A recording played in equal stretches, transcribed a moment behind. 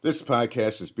This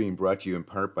podcast is being brought to you in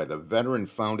part by the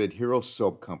veteran-founded Hero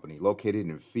Soap Company located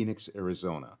in Phoenix,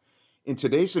 Arizona. In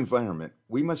today's environment,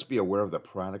 we must be aware of the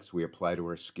products we apply to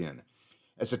our skin.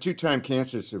 As a two-time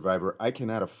cancer survivor, I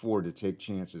cannot afford to take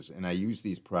chances, and I use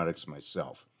these products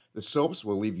myself. The soaps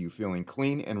will leave you feeling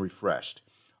clean and refreshed.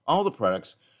 All the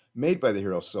products made by the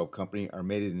Hero Soap Company are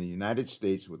made in the United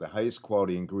States with the highest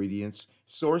quality ingredients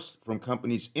sourced from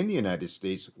companies in the United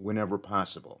States whenever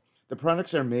possible. The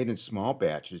products are made in small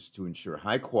batches to ensure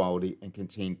high quality and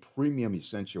contain premium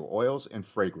essential oils and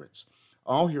fragrance.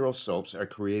 All Hero soaps are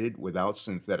created without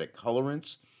synthetic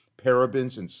colorants,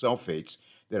 parabens, and sulfates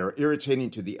that are irritating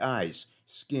to the eyes,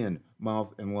 skin,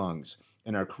 mouth, and lungs,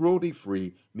 and are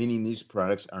cruelty-free, meaning these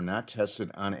products are not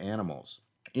tested on animals.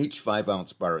 Each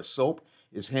 5-ounce bar of soap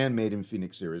is handmade in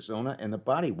Phoenix, Arizona, and the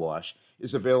body wash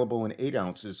is available in 8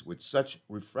 ounces with such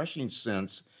refreshing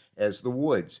scents as the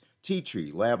woods, tea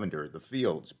tree, lavender, the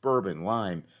fields, bourbon,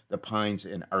 lime, the pines,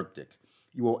 and Arctic.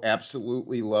 You will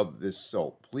absolutely love this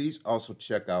soap. Please also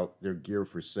check out their gear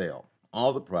for sale.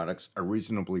 All the products are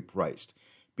reasonably priced.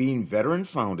 Being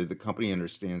veteran-founded, the company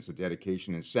understands the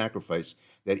dedication and sacrifice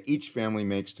that each family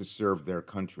makes to serve their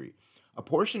country. A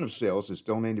portion of sales is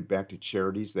donated back to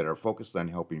charities that are focused on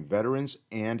helping veterans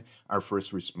and our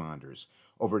first responders.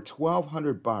 Over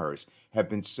 1,200 bars have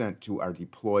been sent to our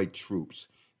deployed troops.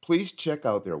 Please check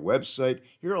out their website,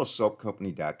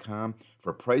 herosoapcompany.com,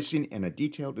 for pricing and a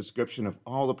detailed description of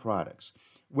all the products.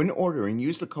 When ordering,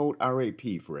 use the code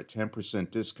RAP for a 10%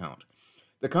 discount.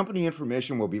 The company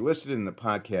information will be listed in the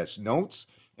podcast notes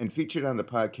and featured on the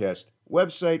podcast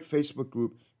website, Facebook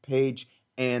group, page,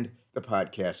 and the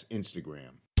podcast Instagram.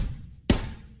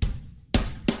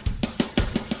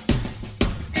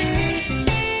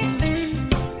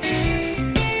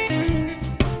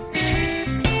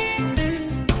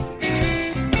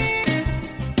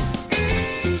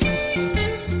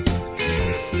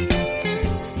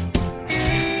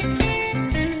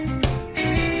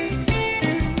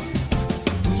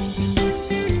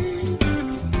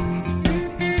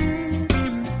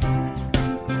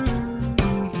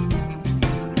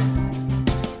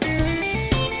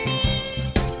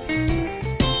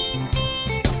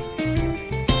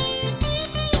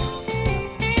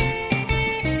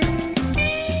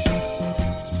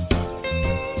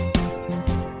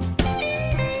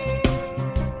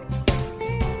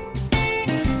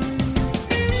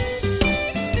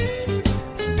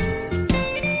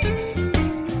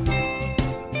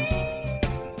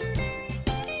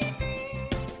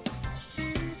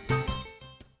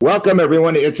 Welcome,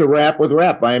 everyone. It's a Wrap with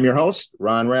Rap. I am your host,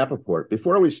 Ron Rappaport.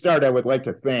 Before we start, I would like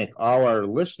to thank all our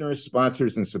listeners,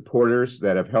 sponsors, and supporters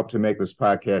that have helped to make this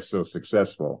podcast so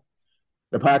successful.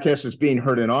 The podcast is being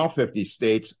heard in all 50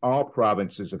 states, all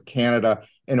provinces of Canada,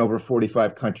 and over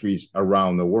 45 countries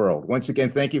around the world. Once again,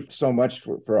 thank you so much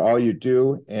for all you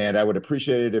do, and I would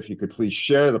appreciate it if you could please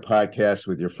share the podcast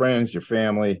with your friends, your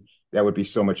family. That would be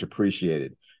so much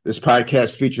appreciated. This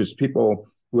podcast features people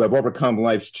who have overcome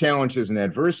life's challenges and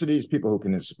adversities, people who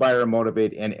can inspire,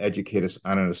 motivate, and educate us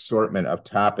on an assortment of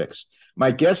topics.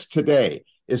 My guest today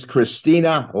is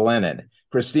Christina Lennon.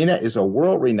 Christina is a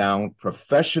world-renowned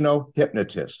professional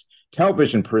hypnotist,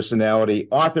 television personality,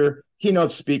 author,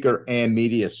 keynote speaker, and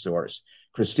media source.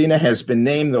 Christina has been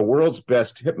named the world's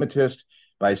best hypnotist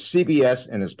by CBS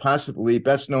and is possibly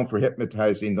best known for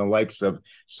hypnotizing the likes of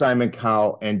Simon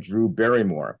Cowell and Drew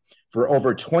Barrymore. For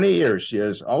over 20 years, she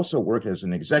has also worked as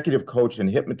an executive coach and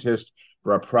hypnotist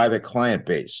for a private client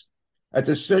base. A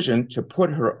decision to put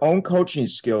her own coaching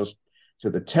skills to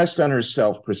the test on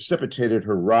herself precipitated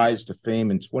her rise to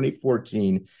fame in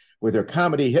 2014 with her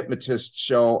comedy hypnotist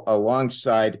show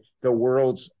alongside the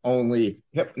world's only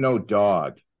Hypno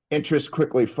Dog. Interest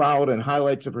quickly followed, and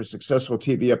highlights of her successful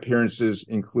TV appearances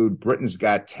include Britain's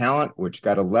Got Talent, which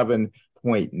got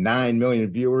 11.9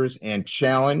 million viewers, and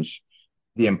Challenge.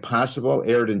 The Impossible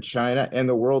aired in China, and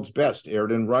The World's Best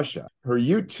aired in Russia. Her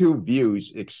YouTube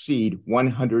views exceed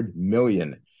 100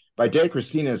 million. By day,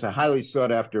 Christina is a highly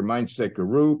sought-after mindset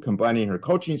guru, combining her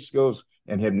coaching skills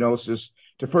and hypnosis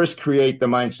to first create the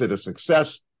mindset of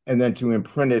success and then to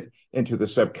imprint it into the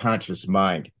subconscious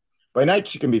mind. By night,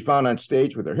 she can be found on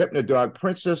stage with her Hypnodog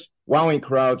Princess, wowing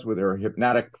crowds with her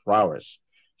hypnotic prowess.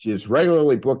 She is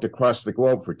regularly booked across the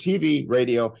globe for TV,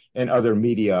 radio, and other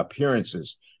media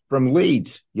appearances. From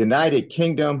Leeds, United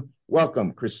Kingdom,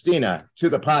 welcome, Christina, to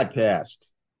the podcast.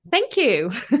 Thank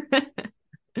you. That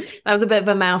was a bit of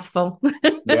a mouthful.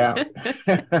 Yeah.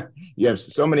 You have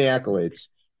so many accolades.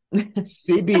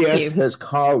 CBS has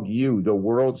called you the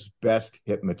world's best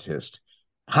hypnotist.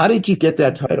 How did you get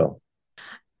that title?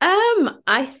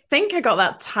 I think I got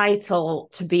that title,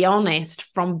 to be honest,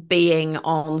 from being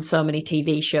on so many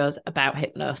TV shows about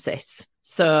hypnosis.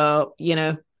 So,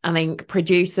 I think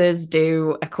producers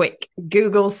do a quick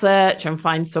Google search and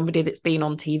find somebody that's been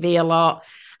on TV a lot.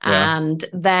 Yeah. And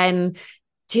then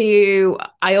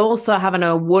I also have an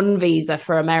O1 visa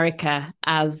for America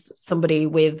as somebody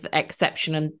with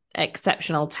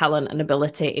exceptional talent and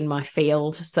ability in my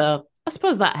field. So I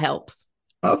suppose that helps.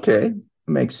 Okay.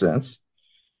 Makes sense.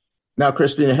 Now,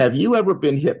 Christina, have you ever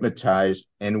been hypnotized,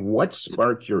 and what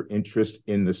sparked your interest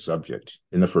in the subject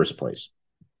in the first place?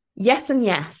 Yes and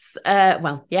yes.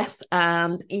 Well, yes.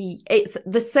 And it's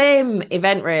the same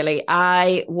event, really.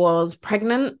 I was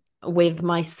pregnant with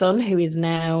my son, who is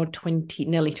now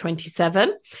nearly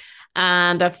 27.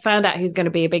 And I found out he's going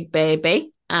to be a big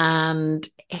baby. And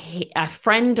a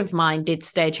friend of mine did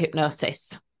stage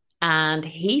hypnosis. And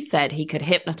he said he could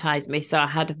hypnotize me. So I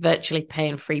had a virtually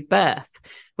pain-free birth,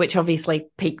 which obviously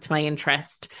piqued my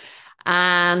interest.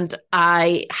 And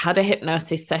I had a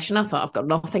hypnosis session. I thought, I've got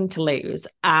nothing to lose.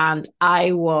 And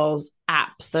I was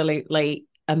absolutely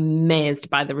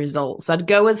amazed by the results. I'd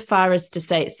go as far as to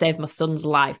say it saved my son's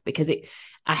life, because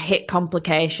I hit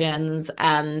complications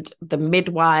and the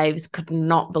midwives could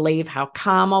not believe how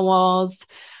calm I was.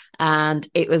 And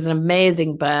it was an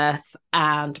amazing birth,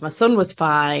 and my son was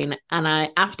fine. And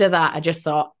after that, I just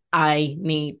thought, I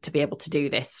need to be able to do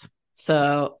this.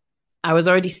 So I was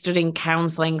already studying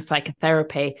counseling,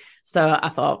 psychotherapy. So I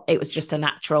thought it was just a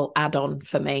natural add-on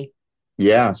for me.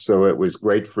 Yeah, so it was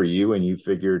great for you, and you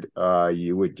figured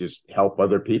you would just help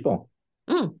other people.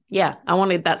 Yeah, I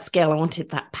wanted that skill. I wanted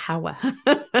that power.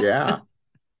 Yeah.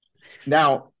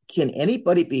 Now, can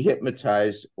anybody be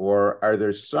hypnotized, or are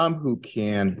there some who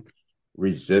can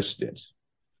resist it?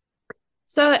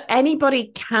 So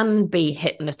anybody can be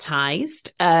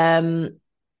hypnotized.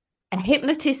 A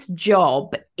hypnotist's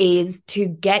job is to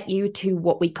get you to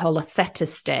what we call a theta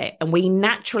state. And we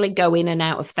naturally go in and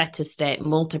out of theta state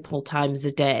multiple times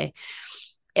a day.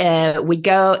 We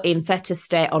go in theta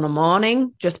state on a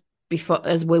morning, just before,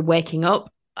 as we're waking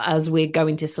up, as we're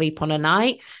going to sleep on a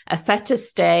night. A theta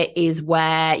state is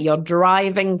where you're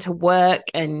driving to work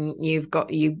and you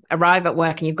arrive at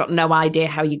work and you've got no idea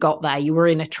how you got there. You were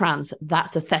in a trance.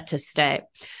 That's a theta state.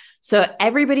 So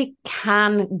everybody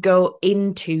can go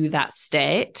into that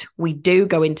state. We do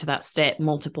go into that state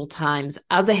multiple times.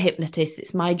 As a hypnotist,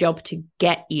 it's my job to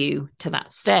get you to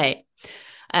that state.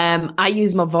 I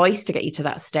use my voice to get you to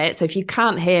that state. So if you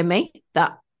can't hear me,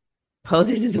 that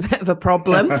poses a bit of a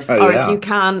problem. Or if you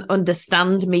can't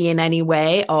understand me in any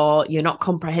way, or you're not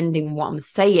comprehending what I'm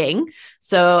saying.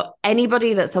 So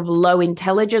anybody that's of low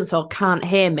intelligence or can't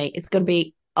hear me, it's going to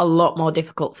be a lot more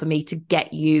difficult for me to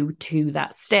get you to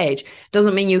that stage.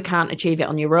 Doesn't mean you can't achieve it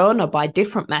on your own or by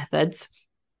different methods,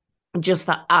 just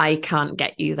that I can't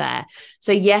get you there.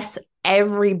 So yes,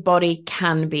 everybody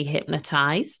can be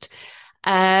hypnotized.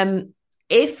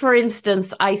 If, for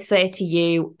instance, I say to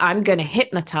you, I'm going to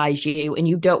hypnotize you, and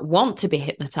you don't want to be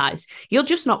hypnotized, you'll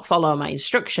just not follow my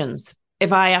instructions.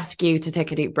 If I ask you to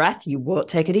take a deep breath, you won't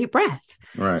take a deep breath.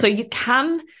 Right. So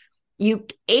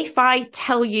if I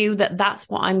tell you that that's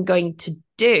what I'm going to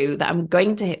do, that I'm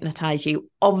going to hypnotize you,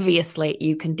 obviously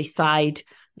you can decide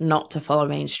not to follow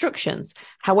my instructions.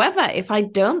 However, if I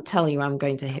don't tell you I'm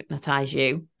going to hypnotize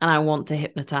you and I want to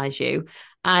hypnotize you,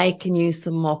 I can use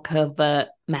some more covert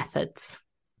methods.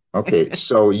 Okay,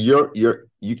 so you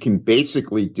can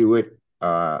basically do it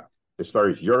as far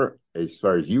as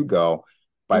you go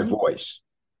by voice.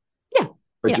 Yeah.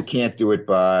 But you can't do it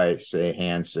by, say,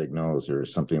 hand signals or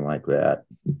something like that.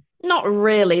 Not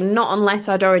really, not unless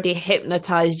I'd already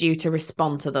hypnotized you to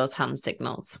respond to those hand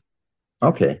signals.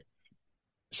 Okay.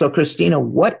 So, Christina,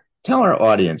 tell our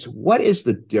audience, what is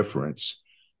the difference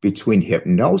between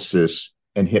hypnosis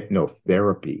and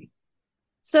hypnotherapy?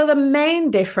 So the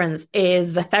main difference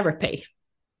is the therapy.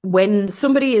 When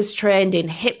somebody is trained in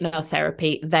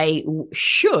hypnotherapy, they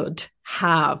should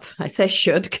have, I say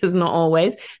should because not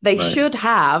always, they Right. should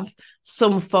have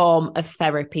some form of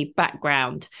therapy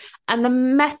background. And the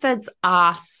methods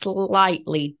are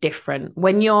slightly different.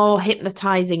 When you're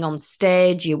hypnotizing on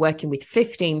stage, you're working with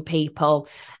 15 people.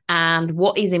 And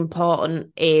what is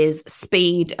important is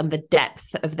speed and the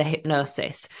depth of the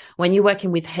hypnosis. When you're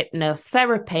working with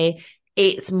hypnotherapy,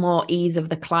 it's more ease of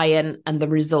the client and the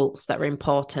results that are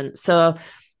important. So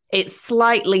it's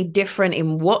slightly different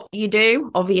in what you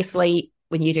do. Obviously,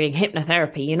 when you're doing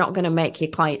hypnotherapy, you're not going to make your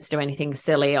clients do anything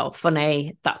silly or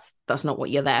funny. That's not what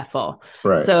you're there for.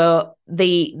 Right. So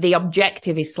the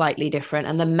objective is slightly different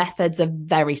and the methods are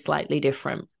very slightly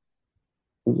different.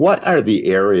 What are the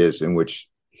areas in which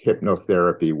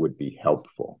hypnotherapy would be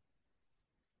helpful?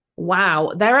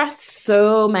 Wow, there are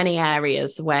so many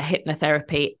areas where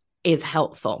hypnotherapy is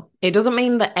helpful. It doesn't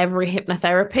mean that every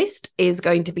hypnotherapist is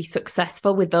going to be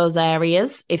successful with those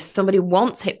areas. If somebody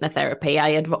wants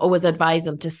hypnotherapy, always advise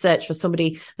them to search for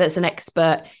somebody that's an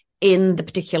expert in the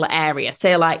particular area.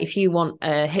 Say, like, if you want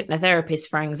a hypnotherapist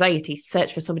for anxiety,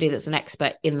 search for somebody that's an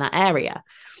expert in that area.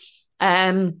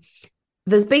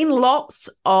 There's been lots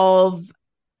of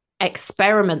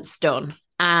experiments done,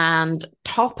 and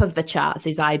top of the charts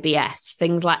is IBS.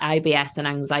 Things like IBS and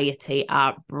anxiety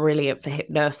are brilliant for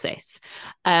hypnosis.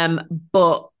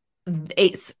 But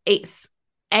it's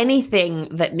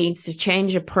anything that needs to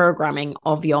change the programming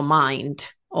of your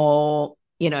mind, or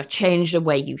change the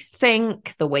way you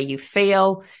think, the way you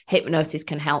feel. Hypnosis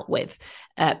can help with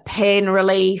pain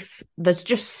relief. There's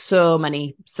just so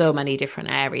many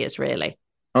different areas, really.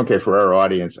 Okay, for our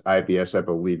audience, IBS, I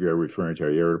believe you're referring to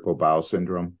irritable bowel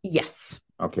syndrome. Yes.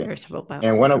 Okay. Irritable bowel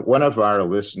and syndrome. one of our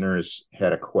listeners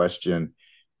had a question.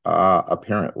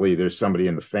 Apparently, there's somebody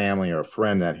in the family or a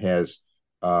friend that has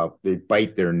they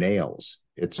bite their nails.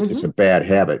 It's a bad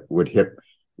habit. Would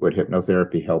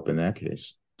hypnotherapy help in that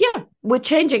case? Yeah, we're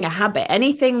changing a habit.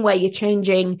 Anything where you're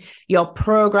changing your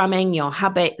programming, your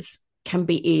habits, can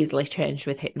be easily changed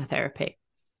with hypnotherapy,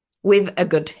 with a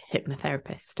good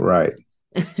hypnotherapist. Right.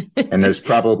 And there's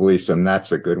probably some not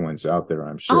so good ones out there,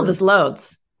 I'm sure. Oh, there's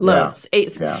loads.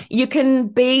 You can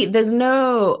be, there's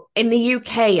no, in the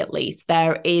UK at least,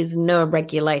 there is no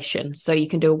regulation. So you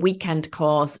can do a weekend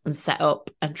course and set up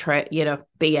and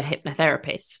be a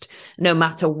hypnotherapist. No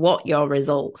matter what your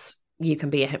results, you can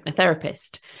be a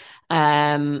hypnotherapist.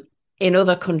 In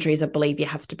other countries, I believe you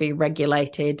have to be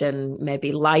regulated and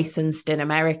maybe licensed in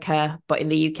America, but in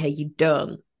the UK, you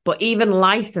don't. But even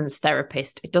licensed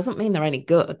therapists, it doesn't mean they're any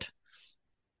good.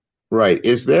 Right.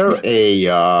 Is there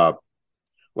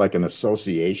like an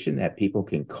association that people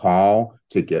can call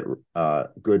to get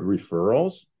good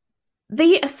referrals?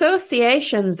 The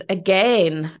associations,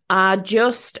 again, are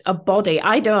just a body.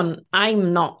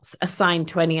 I'm not assigned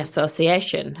to any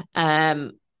association.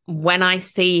 When I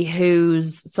see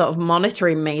who's sort of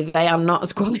monitoring me, they are not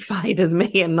as qualified as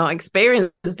me and not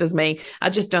experienced as me. I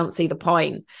just don't see the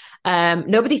point.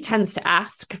 Nobody tends to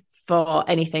ask for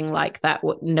anything like that.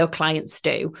 No clients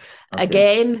do. Okay.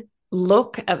 Again,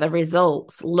 look at the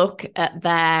results, look at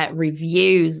their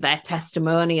reviews, their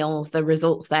testimonials, the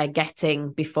results they're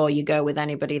getting before you go with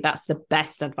anybody. That's the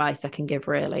best advice I can give,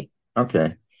 really.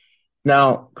 Okay.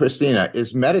 Now, Christina,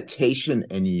 is meditation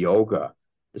and yoga,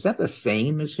 is that the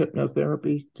same as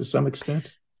hypnotherapy to some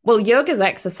extent? Well, yoga's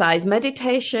exercise.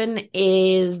 Meditation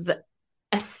is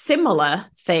a similar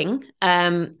thing.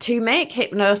 To make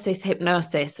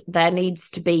hypnosis, there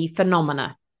needs to be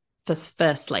phenomena,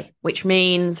 firstly, which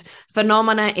means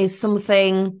phenomena is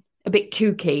something a bit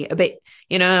kooky, a bit,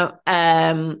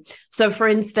 so for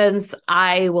instance,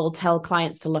 I will tell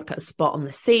clients to look at a spot on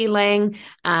the ceiling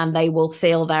and they will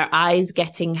feel their eyes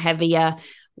getting heavier.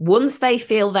 Once they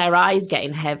feel their eyes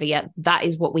getting heavier, that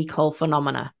is what we call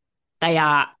phenomena. They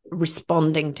are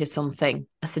responding to something,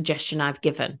 a suggestion I've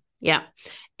given. Yeah.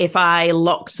 If I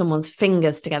lock someone's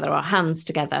fingers together or hands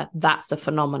together, that's a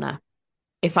phenomena.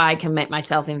 If I can make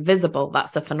myself invisible,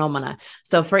 that's a phenomena.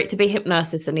 So for it to be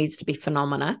hypnosis, there needs to be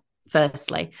phenomena,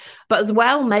 firstly. But as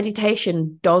well,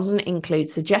 meditation doesn't include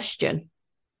suggestion.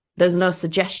 There's no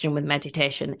suggestion with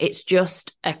meditation. It's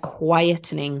just a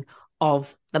quietening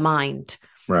of the mind.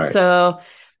 Right. So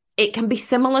it can be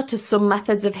similar to some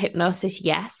methods of hypnosis,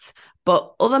 yes,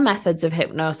 but other methods of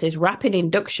hypnosis, rapid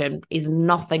induction, is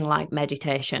nothing like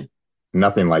meditation.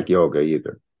 Nothing like yoga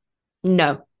either.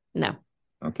 No.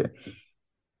 Okay.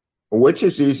 Which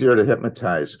is easier to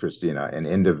hypnotize, Christina, an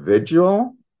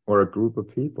individual or a group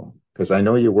of people? Because I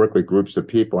know you work with groups of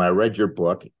people. I read your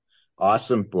book,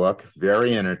 awesome book,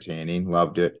 very entertaining,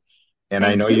 loved it. And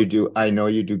I know you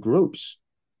do groups.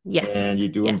 Yes. And you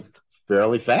do them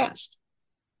fairly fast.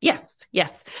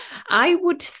 Yes. I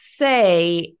would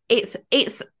say it's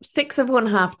 6 of one,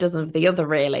 half dozen of the other,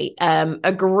 really.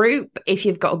 A group, if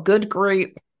you've got a good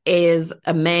group, is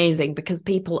amazing because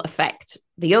people affect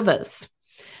the others.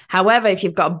 However, if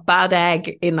you've got a bad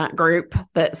egg in that group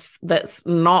that's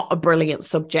not a brilliant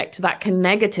subject, that can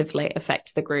negatively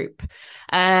affect the group.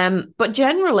 But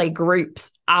generally,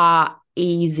 groups are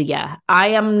easier. I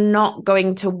am not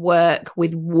going to work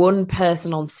with one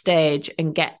person on stage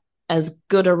and get as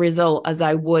good a result as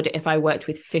I would if I worked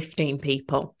with 15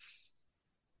 people.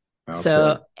 Okay.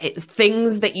 So it's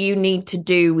things that you need to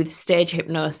do with stage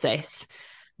hypnosis.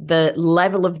 The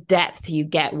level of depth you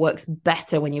get works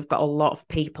better when you've got a lot of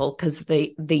people, because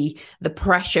the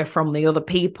pressure from the other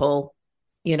people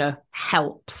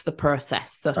helps the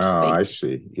process, so to Oh, speak. I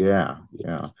see. Yeah,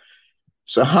 yeah.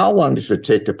 So how long does it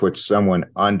take to put someone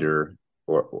under,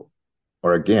 or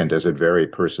again, does it vary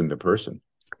person to person?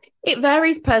 It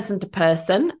varies person to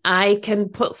person. I can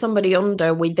put somebody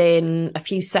under within a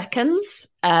few seconds.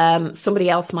 Somebody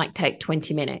else might take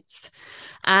 20 minutes.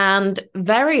 And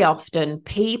very often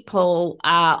people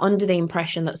are under the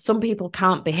impression that some people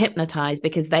can't be hypnotized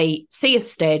because they see a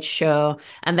stage show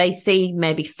and they see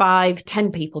maybe 5,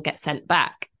 10 people get sent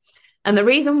back. And the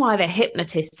reason why the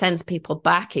hypnotist sends people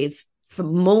back is for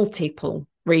multiple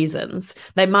reasons.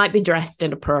 They might be dressed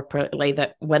inappropriately,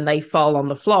 that when they fall on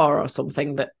the floor or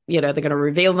something, that they're going to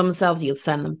reveal themselves, you'll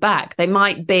send them back. They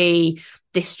might be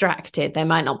distracted, they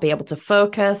might not be able to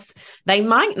focus, they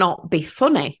might not be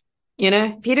funny.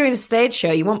 If you're doing a stage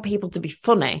show, you want people to be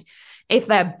funny. If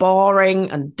they're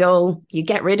boring and dull, you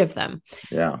get rid of them.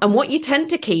 Yeah. And what you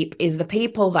tend to keep is the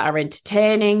people that are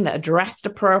entertaining, that are dressed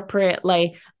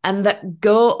appropriately, and that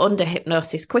go under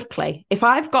hypnosis quickly. If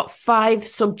I've got 5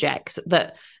 subjects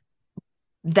that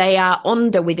they are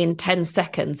under within 10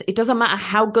 seconds, it doesn't matter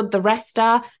how good the rest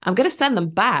are, I'm going to send them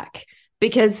back,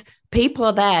 because people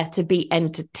are there to be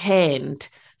entertained.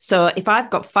 So if I've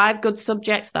got 5 good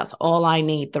subjects, that's all I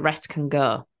need. The rest can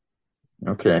go.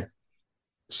 Okay.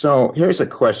 So here's a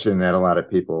question that a lot of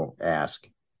people ask.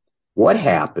 What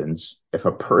happens if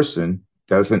a person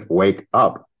doesn't wake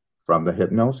up from the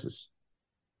hypnosis?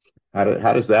 How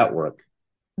does that work?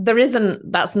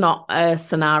 That's not a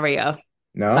scenario.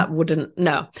 No? That wouldn't,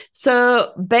 no.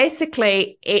 So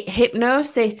basically,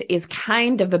 hypnosis is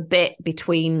kind of a bit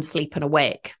between sleep and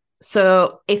awake.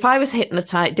 So if I was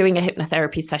doing a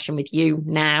hypnotherapy session with you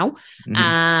now,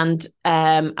 and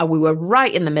we were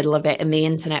right in the middle of it and the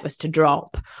internet was to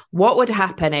drop, what would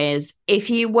happen is, if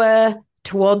you were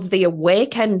towards the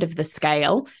awake end of the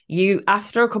scale,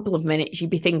 after a couple of minutes,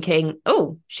 you'd be thinking,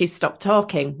 oh, she's stopped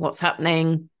talking. What's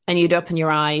happening? And you'd open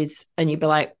your eyes and you'd be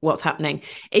like, what's happening?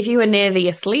 If you were near the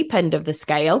asleep end of the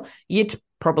scale, you'd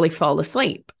probably fall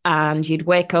asleep and you'd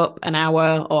wake up an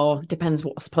hour, or depends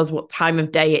what time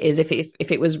of day it is.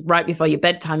 If it was right before your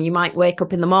bedtime, you might wake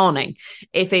up in the morning.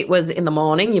 If it was in the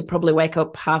morning, you'd probably wake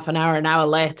up half an hour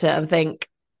later and think,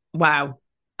 wow,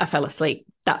 I fell asleep.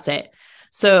 That's it.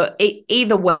 So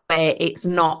either way, it's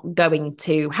not going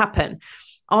to happen.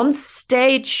 On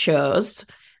stage shows,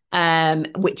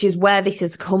 which is where this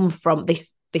has come from,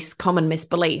 this common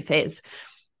misbelief is,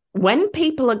 when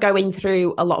people are going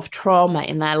through a lot of trauma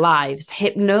in their lives,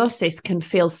 hypnosis can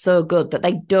feel so good that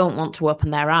they don't want to open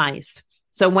their eyes.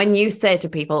 So when you say to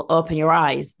people, open your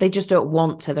eyes, they just don't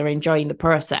want to. They're enjoying the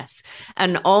process.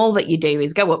 And all that you do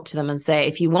is go up to them and say,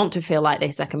 if you want to feel like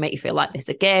this, I can make you feel like this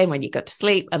again when you go to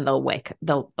sleep, and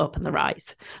they'll open their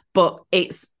eyes. But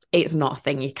it's not a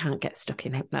thing. You can't get stuck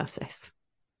in hypnosis.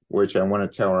 Which I want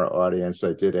to tell our audience,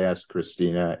 I did ask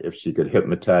Christina if she could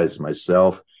hypnotize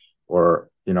myself, or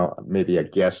maybe a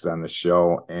guest on the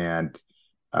show, and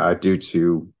due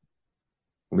to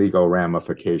legal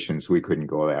ramifications, we couldn't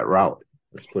go that route.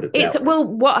 Let's put it that way. Well,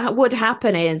 what would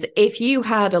happen is, if you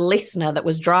had a listener that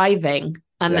was driving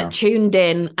and that tuned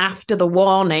in after the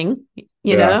warning,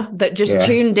 that just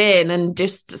tuned in and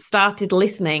just started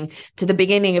listening to the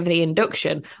beginning of the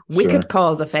induction, we could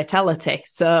cause a fatality.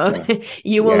 So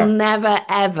you will never,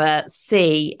 ever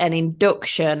see an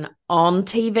induction on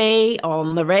TV,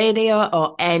 on the radio,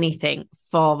 or anything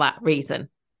for that reason.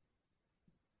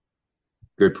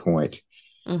 Good point.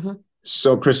 Mm-hmm.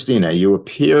 So, Christina, you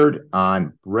appeared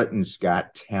on Britain's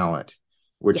Got Talent,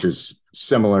 which is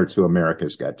similar to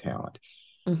America's Got Talent.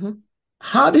 Mm-hmm.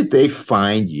 How did they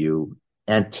find you?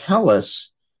 And tell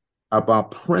us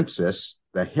about Princess,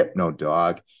 the hypno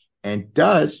dog, and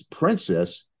does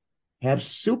Princess have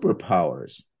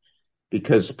superpowers?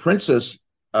 Because Princess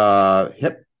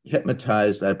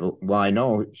hypnotized, I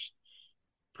know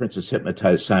Princess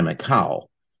hypnotized Simon Cowell,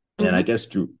 and I guess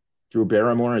Drew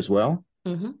Barrymore as well.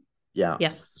 Mm-hmm. Yeah.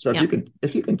 Yes. So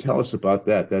if you can tell us about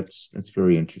that, that's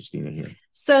very interesting to hear.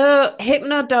 So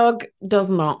Hypnodog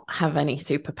does not have any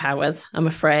superpowers, I'm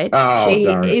afraid. Oh, she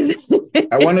darn it. is.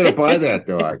 I wanted to buy that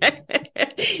dog.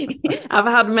 I've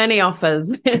had many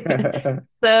offers.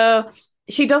 So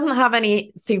she doesn't have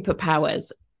any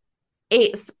superpowers.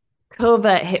 It's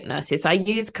covert hypnosis. I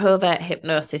use covert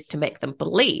hypnosis to make them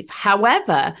believe.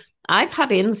 However, I've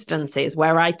had instances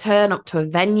where I turn up to a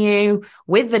venue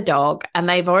with the dog and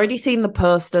they've already seen the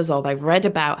posters or they've read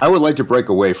about. I would like to break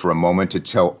away for a moment to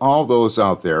tell all those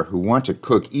out there who want to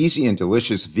cook easy and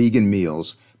delicious vegan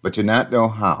meals but do not know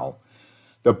how.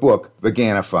 The book,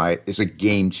 Veganify, is a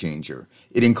game changer.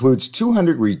 It includes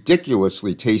 200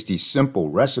 ridiculously tasty, simple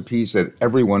recipes that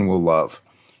everyone will love.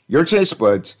 Your taste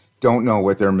buds don't know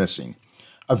what they're missing.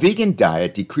 A vegan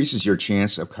diet decreases your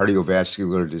chance of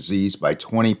cardiovascular disease by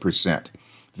 20%.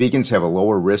 Vegans have a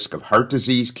lower risk of heart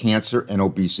disease, cancer, and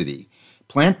obesity.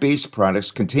 Plant-based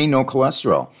products contain no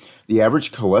cholesterol. The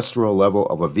average cholesterol level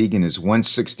of a vegan is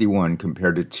 161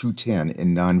 compared to 210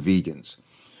 in non-vegans.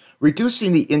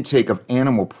 Reducing the intake of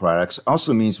animal products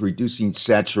also means reducing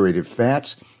saturated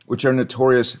fats, which are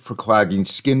notorious for clogging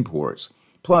skin pores.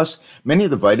 Plus, many of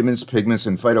the vitamins, pigments,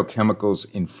 and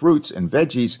phytochemicals in fruits and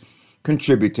veggies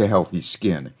contribute to healthy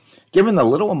skin. Given the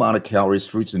little amount of calories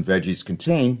fruits and veggies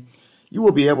contain, you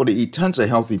will be able to eat tons of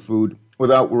healthy food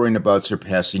without worrying about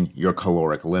surpassing your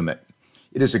caloric limit.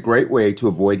 It is a great way to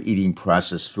avoid eating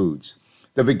processed foods.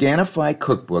 The Veganify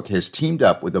Cookbook has teamed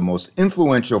up with the most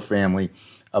influential family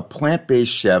of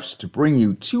plant-based chefs to bring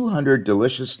you 200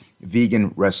 delicious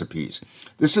vegan recipes.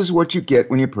 This is what you get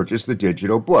when you purchase the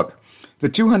digital book. The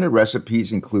 200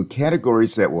 recipes include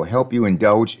categories that will help you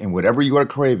indulge in whatever you are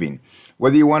craving.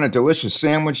 Whether you want a delicious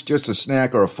sandwich, just a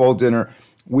snack, or a full dinner,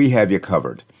 we have you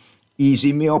covered.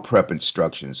 Easy meal prep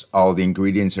instructions. All the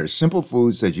ingredients are simple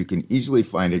foods that you can easily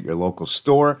find at your local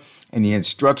store, and the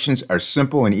instructions are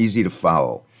simple and easy to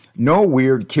follow. No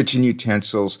weird kitchen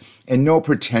utensils and no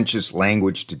pretentious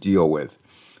language to deal with.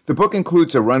 The book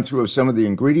includes a run-through of some of the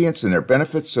ingredients and their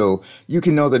benefits so you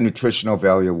can know the nutritional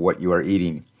value of what you are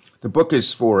eating. The book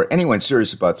is for anyone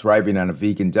serious about thriving on a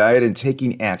vegan diet and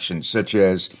taking action, such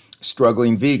as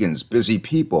struggling vegans, busy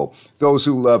people, those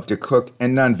who love to cook,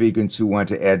 and non-vegans who want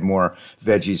to add more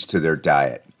veggies to their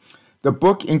diet. The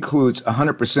book includes a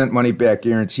 100% money-back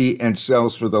guarantee and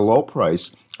sells for the low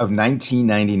price of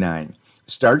 $19.99.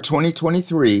 Start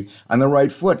 2023 on the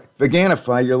right foot.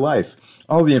 Veganify your life.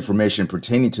 All the information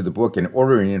pertaining to the book and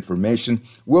ordering information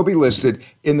will be listed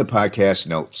in the podcast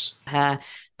notes.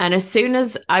 And as soon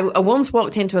as I once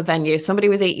walked into a venue, somebody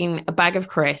was eating a bag of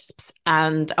crisps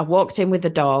and I walked in with the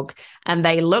dog and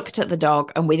they looked at the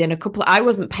dog and within I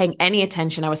wasn't paying any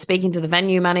attention. I was speaking to the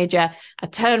venue manager. I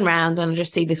turned around and I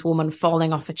just see this woman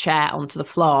falling off a chair onto the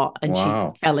floor and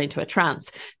she fell into a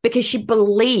trance because she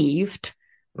believed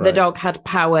the dog had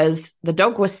powers. The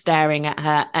dog was staring at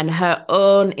her and her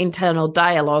own internal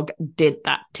dialogue did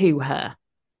that to her.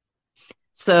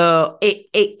 So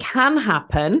it can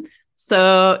happen.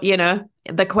 So,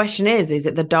 the question is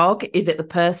it the dog? Is it the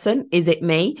person? Is it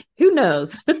me? Who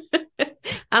knows?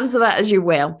 Answer that as you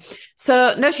will.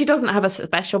 So, no, she doesn't have a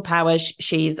special power.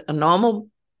 She's a normal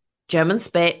German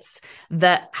Spitz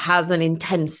that has an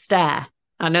intense stare.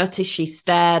 I noticed she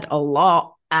stared a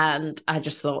lot and I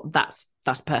just thought that's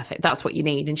perfect. That's what you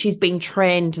need. And she's been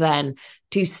trained then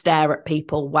to stare at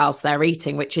people whilst they're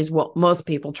eating, which is what most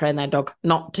people train their dog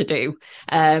not to do.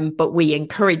 But we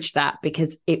encourage that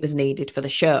because it was needed for the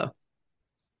show.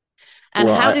 And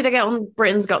how did I get on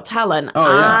Britain's Got Talent?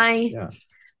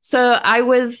 So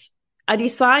I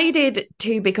decided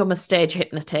to become a stage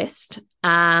hypnotist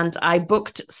and I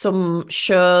booked some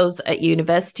shows at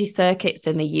university circuits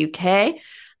in the UK.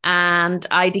 And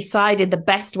I decided the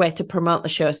best way to promote the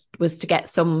show was to get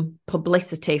some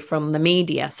publicity from the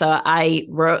media. So I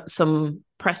wrote some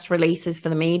press releases for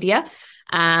the media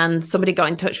and somebody got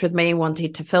in touch with me,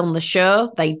 wanted to film the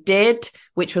show. They did,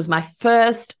 which was my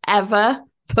first ever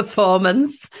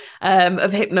performance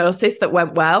of hypnosis that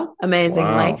went well,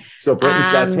 amazingly. Wow. So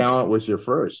Britain's Got Talent was your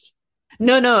first?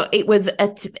 No, it was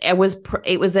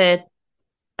a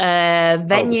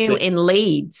venue in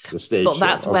Leeds, but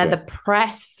that's where the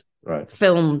press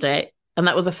filmed it, and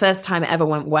that was the first time it ever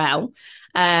went well.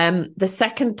 The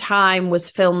second time was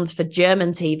filmed for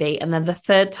German TV, and then the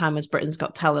third time was Britain's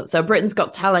Got Talent. So Britain's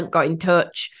Got Talent got in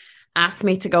touch, asked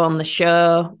me to go on the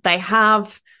show. They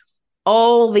have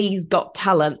all these Got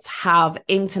Talents have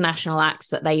international acts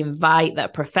that they invite that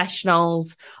are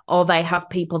professionals, or they have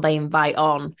people they invite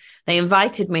on. They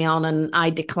invited me on and I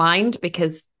declined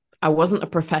because I wasn't a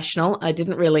professional. I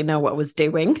didn't really know what I was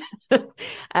doing.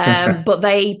 But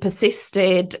they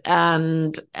persisted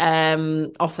and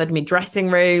offered me dressing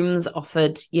rooms,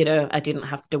 offered, I didn't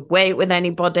have to wait with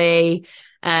anybody,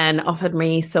 and offered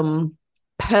me some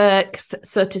perks,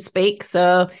 so to speak.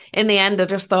 So in the end, I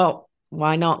just thought,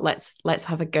 why not? Let's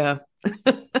have a go.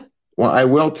 Well, I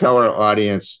will tell our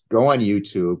audience, go on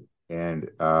YouTube and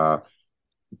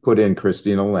put in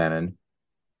Christina Lennon.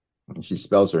 She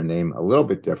spells her name a little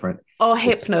bit different. Or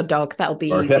Hypnodog, that'll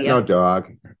be or easier. Or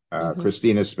Hypnodog.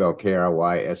 Christina spelled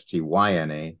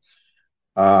Krystyna.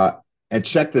 And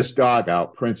check this dog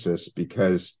out, Princess,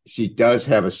 because she does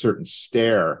have a certain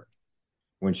stare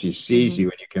when she sees you,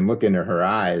 and you can look into her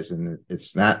eyes, and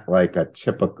it's not like a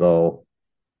typical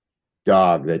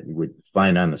dog that you would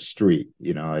find on the street.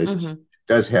 It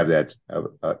does have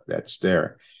that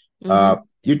stare.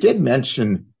 You did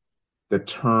mention the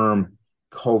term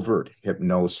covert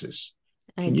hypnosis.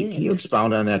 Can you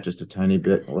expound on that just a tiny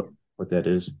bit, what that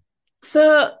is?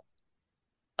 So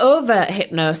overt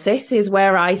hypnosis is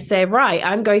where I say, right,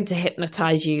 I'm going to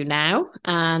hypnotize you now,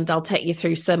 and I'll take you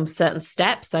through some certain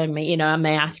steps. I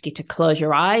may ask you to close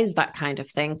your eyes, that kind of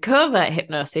thing. Covert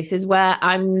hypnosis is where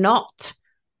I'm not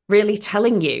really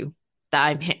telling you that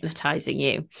I'm hypnotizing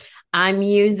you. I'm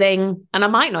using, and I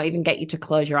might not even get you to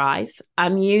close your eyes,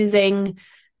 I'm using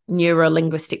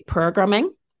neuro-linguistic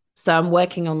programming. So I'm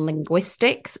working on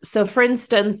linguistics. So for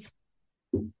instance,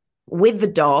 with the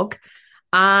dog,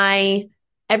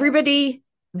 everybody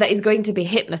that is going to be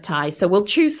hypnotized, so we'll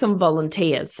choose some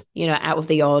volunteers, out of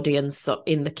the audience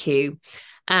in the queue,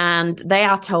 and they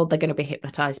are told they're going to be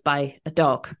hypnotized by a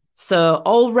dog. So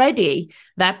already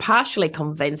they're partially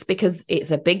convinced because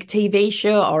it's a big TV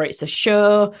show or it's a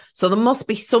show. So there must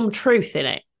be some truth in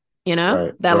it.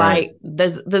 Right, they're right. like,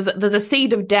 there's a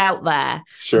seed of doubt there.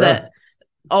 Sure. That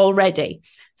already.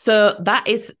 So that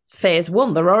is phase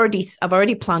one. I've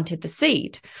already planted the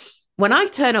seed. When I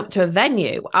turn up to a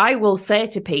venue, I will say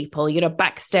to people,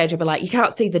 backstage, I'll be like, you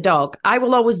can't see the dog. I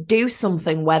will always do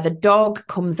something where the dog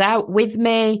comes out with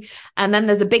me. And then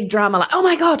there's a big drama like, oh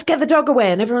my God, get the dog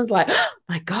away. And everyone's like, oh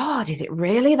my God, is it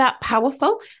really that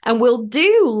powerful? And we'll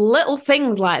do little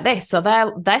things like this. So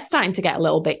they're starting to get a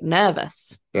little bit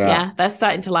nervous. Yeah. They're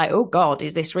starting to like, oh God,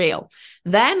 is this real?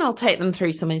 Then I'll take them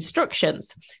through some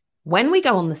instructions. When we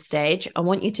go on the stage, I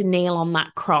want you to kneel on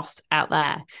that cross out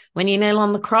there. When you kneel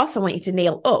on the cross, I want you to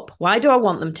kneel up. Why do I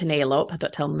want them to kneel up? I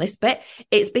don't tell them this bit.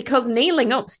 It's because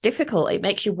kneeling up's difficult. It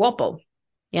makes you wobble.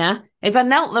 Yeah. If I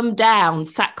knelt them down,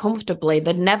 sat comfortably,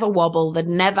 they'd never wobble. They'd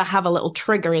never have a little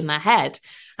trigger in their head.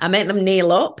 I make them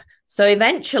kneel up. So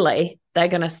eventually they're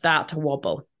going to start to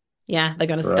wobble. Yeah. They're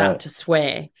going to start to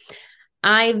sway.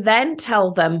 I then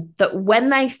tell them that when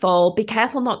they fall, be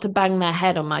careful not to bang their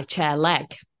head on my chair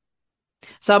leg.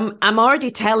 So I'm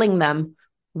already telling them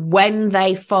when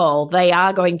they fall, they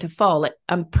are going to fall.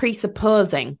 I'm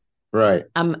presupposing. Right.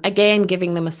 I'm again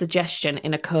giving them a suggestion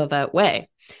in a covert way.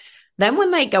 Then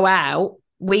when they go out,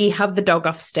 we have the dog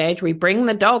off stage. We bring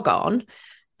the dog on.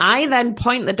 I then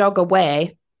point the dog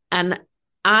away and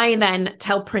I then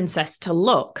tell Princess to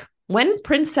look. When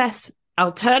Princess,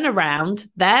 I'll turn around,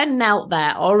 they're knelt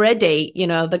there already,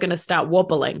 they're going to start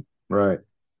wobbling. Right.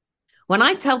 When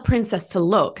I tell Princess to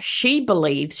look, she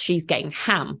believes she's getting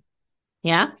ham.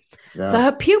 Yeah. So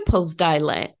her pupils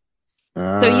dilate.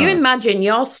 So you imagine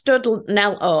you're stood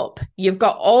knelt up. You've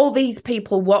got all these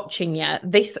people watching you.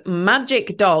 This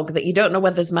magic dog that you don't know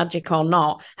whether it's magic or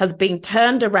not has been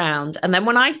turned around. And then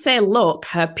when I say look,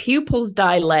 her pupils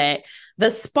dilate. The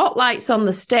spotlight's on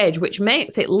the stage, which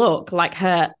makes it look like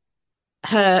her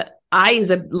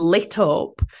eyes are lit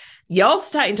up. You're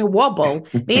starting to wobble.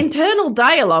 The internal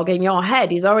dialogue in your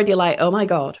head is already like, oh my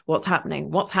God, what's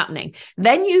happening? What's happening?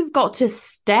 Then you've got to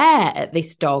stare at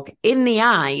this dog in the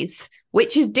eyes,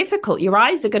 which is difficult. Your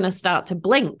eyes are going to start to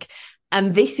blink.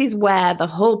 And this is where the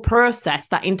whole process,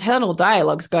 that internal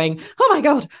dialogue's going,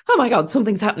 oh my God,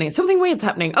 something's happening. Something weird's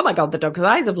happening. Oh my God, the dog's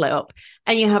eyes have lit up.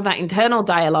 And you have that internal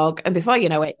dialogue. And before you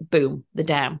know it, boom, they're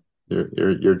down.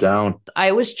 You're down. I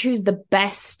always choose the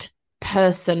best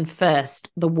person first,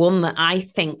 the one that I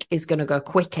think is going to go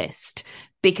quickest,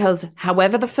 because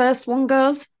however the first one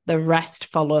goes, the rest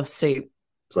follow suit.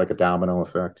 It's like a domino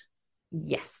effect.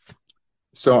 Yes.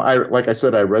 So like I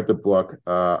said, I read the book.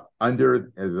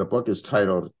 The book is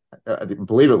titled, I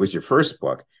believe it was your first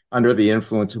book, Under the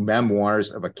Influence: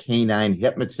 Memoirs of a Canine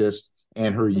Hypnotist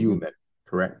and Her Human.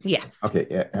 Correct? Yes.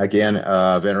 Okay. Again,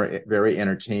 very, very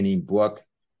entertaining book,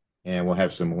 and we'll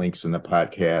have some links in the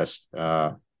podcast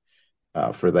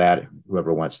for that.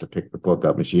 Whoever wants to pick the book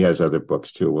up, and she has other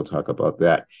books too. We'll talk about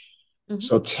that. Mm-hmm.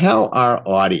 So tell our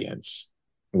audience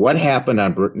what happened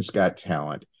on Britain's Got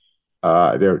Talent.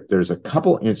 There's a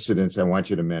couple incidents I want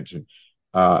you to mention.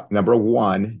 Number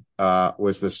one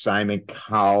was the Simon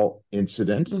Cowell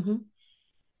incident. Mm-hmm.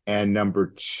 And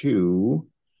number two,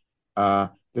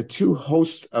 the two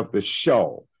hosts of the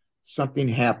show, something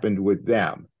happened with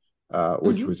them,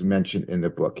 which was mentioned in the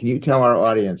book. Can you tell our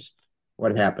audience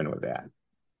what happened with that?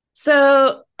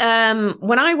 So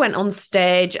when I went on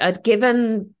stage, I'd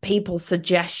given people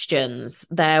suggestions.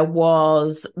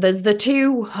 There's the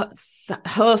two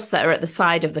hosts that are at the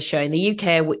side of the show. In the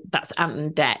UK, that's Ant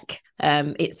and Dec.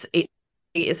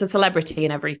 It's a celebrity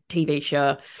in every TV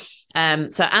show.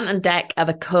 So Ant and Dec are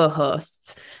the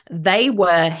co-hosts. They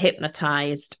were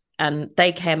hypnotized and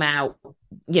they came out,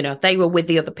 they were with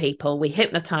the other people. We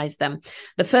hypnotized them.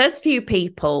 The first few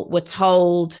people were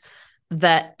told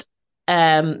that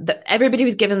everybody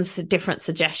was given different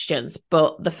suggestions,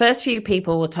 but the first few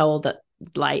people were told that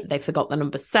like they forgot the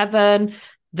number 7.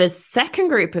 The second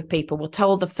group of people were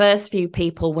told the first few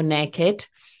people were naked.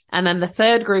 And then the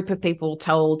third group of people were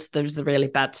told there was a really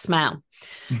bad smell.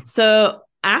 So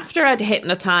after I'd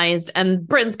hypnotized, and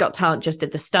Britain's Got Talent just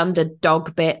did the standard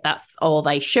dog bit, that's all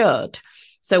they showed.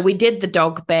 So we did the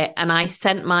dog bit and I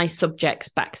sent my subjects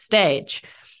backstage.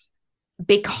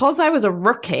 Because I was a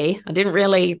rookie, I didn't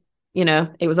really,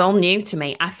 it was all new to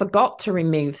me. I forgot to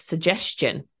remove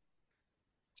suggestion.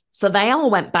 So they all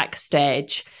went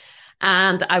backstage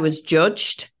and I was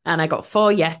judged and I got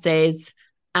 4 yeses.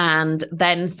 And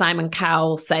then Simon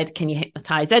Cowell said, can you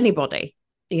hypnotize anybody?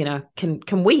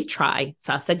 Can we try?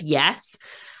 So I said, yes.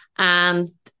 And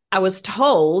I was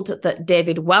told that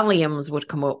David Walliams would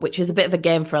come up, which is a bit of a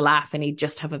game for a laugh, and he'd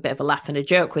just have a bit of a laugh and a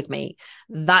joke with me.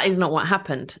 That is not what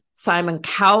happened. Simon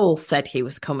Cowell said he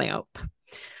was coming up.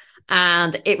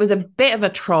 And it was a bit of a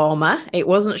trauma. It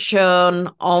wasn't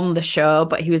shown on the show,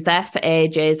 but he was there for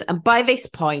ages. And by this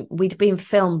point, we'd been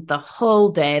filmed the whole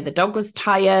day. The dog was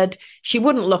tired. She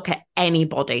wouldn't look at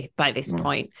anybody by this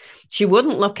point. She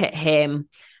wouldn't look at him.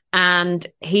 And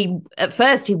at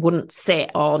first, he wouldn't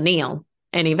sit or kneel.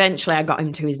 And eventually I got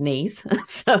him to his knees.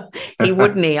 So he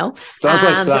would kneel. Sounds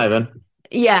like Simon.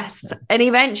 Yes. And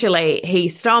eventually he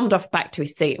stormed off back to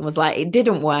his seat and was like, it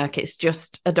didn't work. It's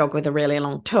just a dog with a really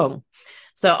long tongue.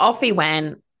 So off he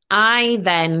went. I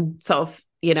then sort of,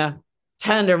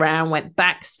 turned around, went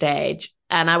backstage,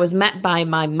 and I was met by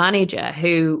my manager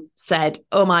who said,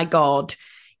 oh my God,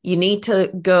 you need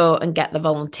to go and get the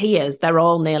volunteers. They're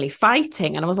all nearly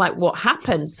fighting. And I was like, what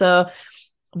happened? So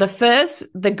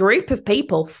the group of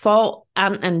people thought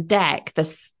Ant and Dec,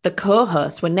 the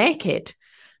co-hosts, were naked.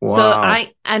 Wow. So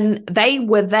they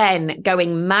were then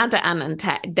going mad at Ant and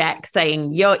Dec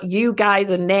saying, you guys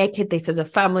are naked. This is a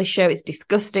family show. It's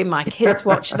disgusting. My kids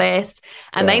watch this.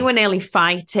 And they were nearly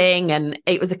fighting and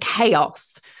it was a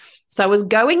chaos. So I was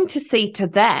going to see to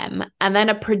them. And then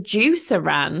a producer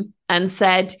ran and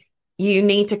said, you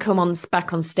need to come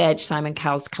back on stage. Simon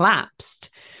Cowell's collapsed.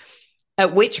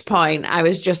 At which point I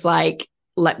was just like,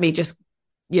 let me just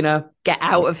get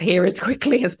out of here as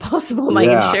quickly as possible. My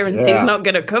insurance is not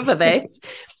going to cover this.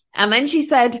 And then she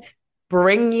said,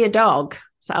 bring your dog.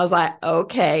 So I was like,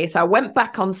 okay. So I went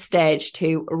back on stage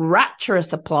to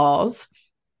rapturous applause.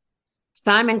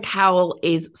 Simon Cowell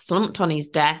is slumped on his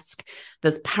desk.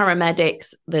 There's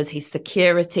paramedics, there's his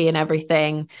security and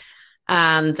everything.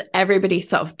 And everybody's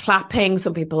sort of clapping.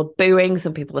 Some people are booing,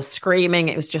 some people are screaming.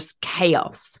 It was just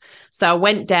chaos. So I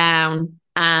went down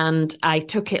and I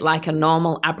took it like a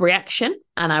normal abreaction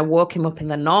and I woke him up in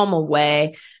the normal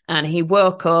way and he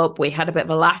woke up. We had a bit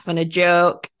of a laugh and a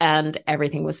joke and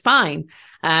everything was fine.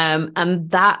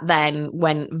 And that then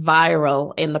went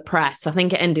viral in the press. I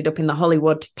think it ended up in the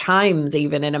Hollywood Times,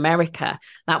 even in America.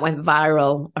 That went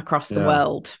viral across the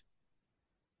world.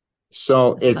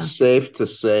 So it's safe to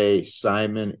say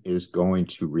Simon is going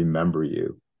to remember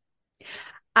you.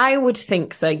 I would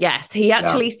think so, yes. He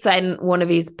actually sent one of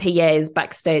his PAs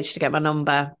backstage to get my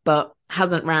number, but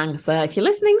hasn't rang. So if you're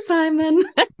listening, Simon.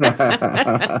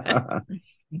 Now,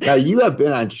 you have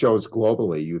been on shows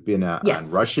globally. You've been on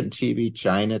Russian TV,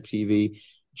 China TV,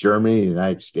 Germany, the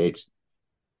United States.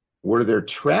 Were there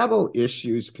travel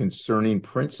issues concerning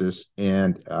Princess?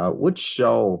 And which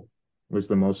show was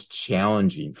the most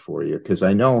challenging for you? Because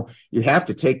I know you have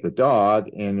to take the dog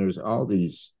and there's all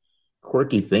these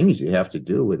quirky things you have to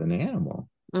do with an animal.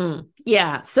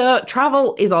 Yeah. So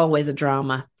travel is always a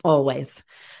drama, always.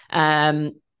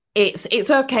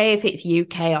 It's okay if it's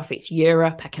UK or if it's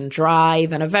Europe, I can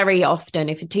drive. And very often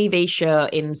if a TV show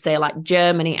in, say, like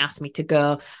Germany asks me to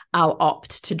go, I'll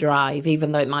opt to drive,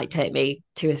 even though it might take me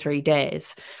 2 or 3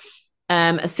 days.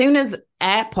 As soon as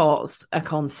airports are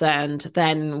concerned,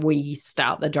 then we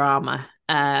start the drama.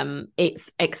 It's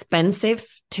expensive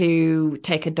to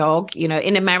take a dog.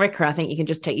 In America, I think you can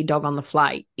just take your dog on the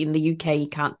flight. In the UK, you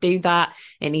can't do that.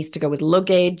 It needs to go with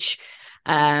luggage.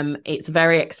 It's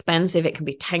very expensive. It can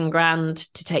be 10 grand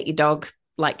to take your dog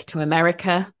to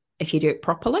America if you do it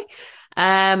properly.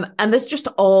 And there's just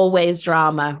always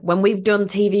drama. When we've done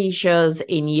TV shows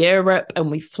in Europe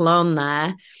and we've flown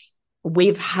there,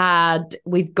 we've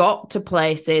got to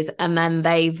places and then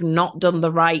they've not done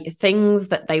the right things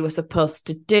that they were supposed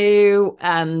to do.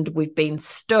 And we've been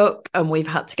stuck and we've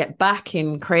had to get back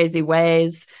in crazy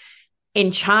ways.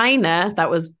 In China, that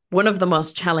was one of the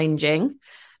most challenging.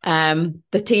 The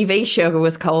TV show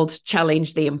was called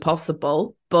Challenge the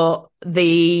Impossible, but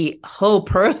the whole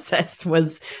process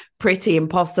was pretty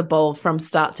impossible from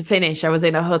start to finish. I was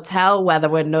in a hotel where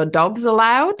there were no dogs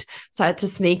allowed, so I had to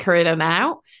sneak her in and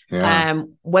out. Yeah.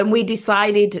 When we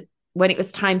decided when it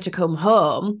was time to come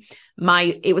home,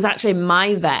 it was actually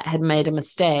my vet had made a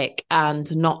mistake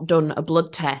and not done a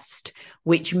blood test,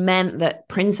 which meant that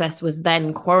Princess was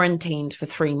then quarantined for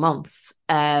 3 months.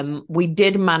 We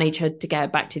did manage her to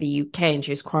get back to the UK, and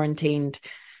she was quarantined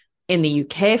in the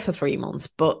UK for 3 months,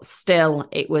 but still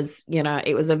it was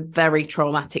a very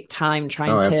traumatic time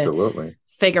trying to absolutely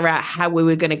figure out how we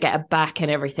were going to get her back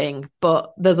and everything.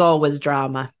 But there's always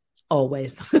drama,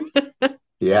 always.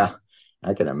 Yeah,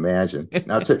 I can imagine.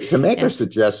 Now, to make her Yes.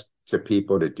 suggest to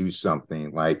people to do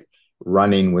something like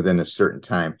running within a certain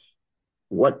time,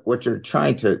 what you're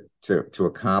trying to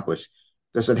accomplish,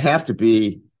 does it have to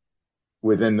be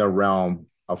within the realm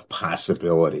of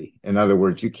possibility? In other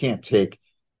words, you can't take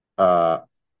a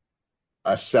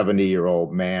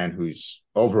 70-year-old man who's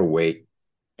overweight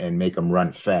and make him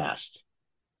run fast.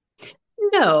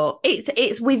 No,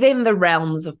 it's within the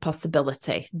realms of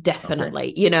possibility,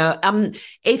 definitely. Okay.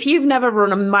 If you've never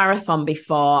run a marathon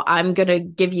before, I'm going to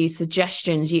give you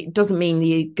suggestions. It doesn't mean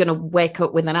you're going to wake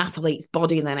up with an athlete's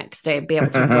body the next day and be able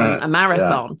to run a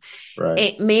marathon. Yeah, right.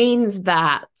 It means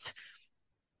that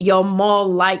you're more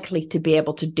likely to be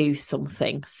able to do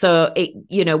something. So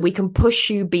we can push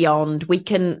you beyond. We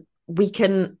can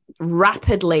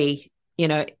rapidly,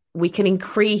 we can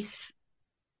increase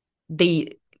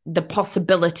the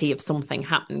possibility of something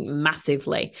happening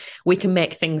massively. We can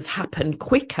make things happen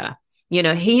quicker.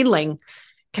 Healing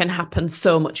can happen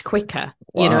so much quicker.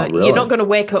 Wow, really? You're not going to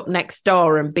wake up next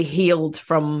door and be healed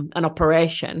from an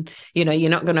operation. You're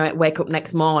not going to wake up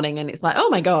next morning and it's like, oh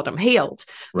my God, I'm healed.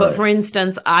 Right. But for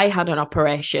instance, I had an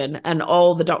operation and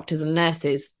all the doctors and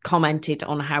nurses commented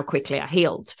on how quickly I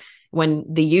healed. When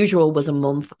the usual was a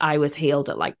month, I was healed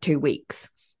at like 2 weeks.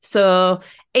 So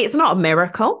it's not a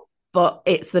miracle, but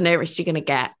it's the nearest you're going to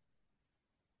get.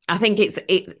 I think it's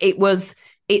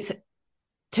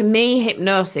to me,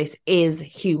 hypnosis is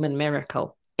human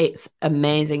miracle. It's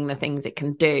amazing the things it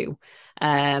can do.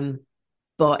 But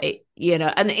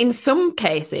and in some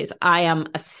cases, I am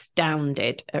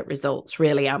astounded at results.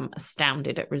 Really, I'm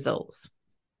astounded at results.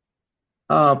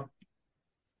 I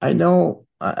know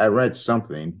I read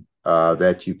something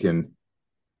that you can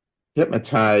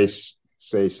hypnotize,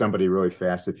 say, somebody really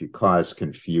fast if you cause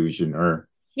confusion or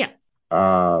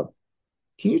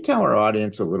can you tell our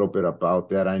audience a little bit about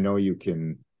that? I know you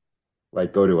can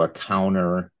like go to a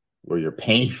counter where you're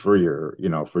paying for your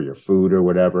food or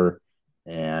whatever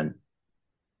and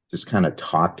just kind of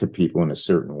talk to people in a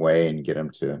certain way and get them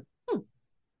to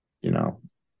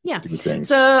do things.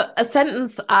 So a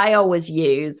sentence I always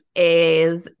use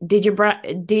is, did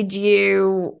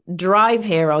you drive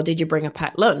here or did you bring a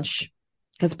packed lunch?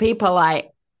 Because people are like,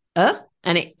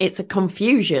 and it's a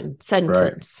confusion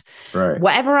sentence. Right.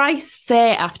 Whatever I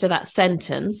say after that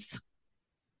sentence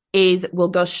will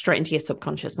go straight into your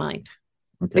subconscious mind.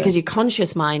 Okay. Because your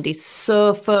conscious mind is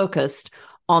so focused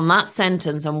on that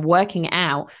sentence and working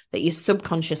out that your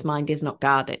subconscious mind is not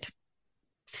guarded.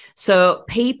 So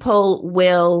people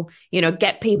will,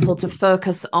 get people to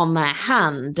focus on their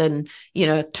hand and,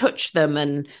 touch them.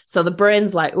 And so the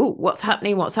brain's like, oh, what's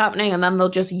happening? And then they'll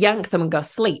just yank them and go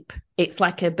sleep. It's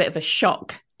like a bit of a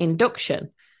shock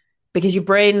induction because your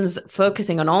brain's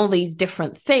focusing on all these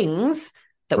different things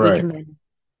that we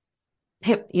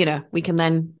can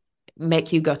then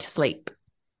make you go to sleep.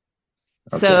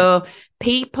 Okay. So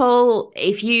people,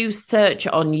 if you search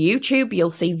on YouTube, you'll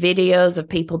see videos of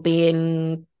people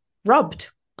being robbed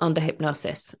under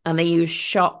hypnosis, and they use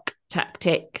shock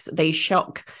tactics, they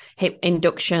shock hip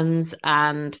inductions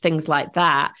and things like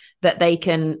that they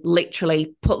can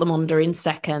literally put them under in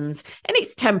seconds. And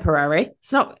it's temporary.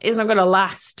 It's not going to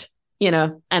last,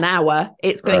 an hour.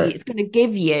 It's going to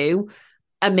give you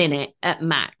a minute at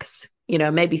max,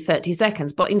 maybe 30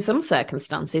 seconds. But in some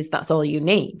circumstances, that's all you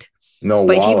need. No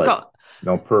wallet, if you've got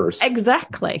no purse.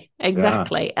 Exactly. Yeah.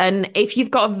 And if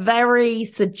you've got a very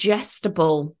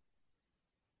suggestible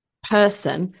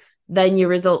person, then your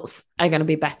results are going to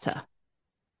be better.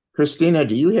 Christina,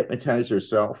 do you hypnotize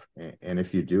yourself? And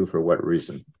if you do, for what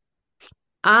reason?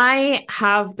 I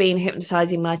have been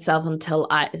hypnotizing myself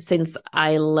since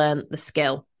I learned the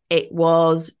skill.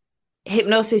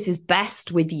 Hypnosis is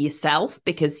best with yourself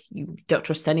because you don't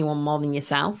trust anyone more than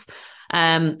yourself.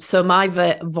 So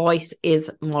my voice is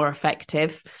more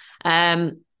effective.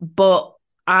 But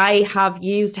I have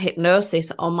used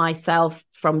hypnosis on myself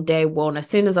from day one. As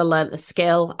soon as I learned the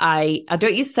skill, I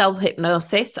don't use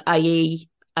self-hypnosis, i.e.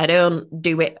 I don't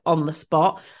do it on the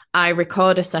spot. I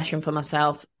record a session for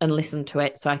myself and listen to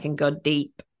it so I can go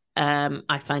deep.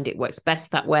 I find it works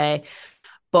best that way.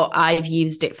 But I've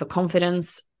used it for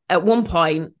confidence. At one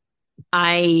point,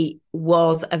 I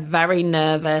was a very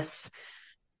nervous,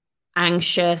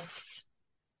 anxious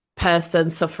person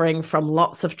suffering from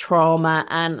lots of trauma,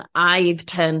 and I've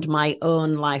turned my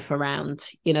own life around.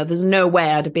 There's no way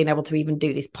I'd have been able to even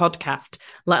do this podcast,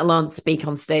 let alone speak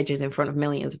on stages in front of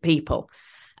millions of people.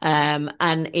 And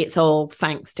it's all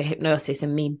thanks to hypnosis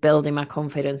and me building my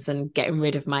confidence and getting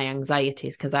rid of my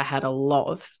anxieties, because I had a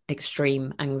lot of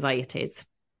extreme anxieties.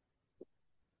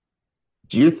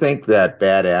 Do you think that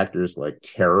bad actors like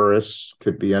terrorists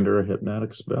could be under a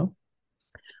hypnotic spell?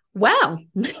 Well,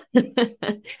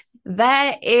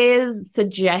 there is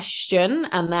suggestion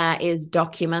and there is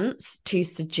documents to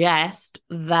suggest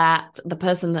that the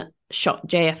person that shot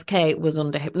JFK was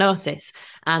under hypnosis,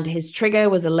 and his trigger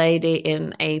was a lady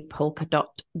in a polka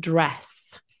dot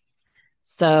dress.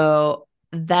 So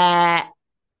there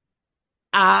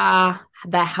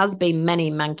has been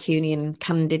many Mancunian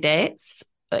candidates.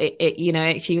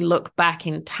 If you look back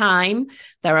in time,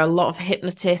 there are a lot of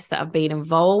hypnotists that have been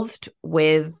involved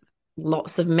with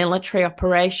lots of military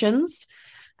operations.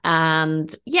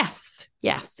 And yes,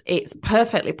 it's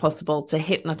perfectly possible to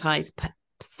hypnotize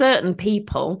certain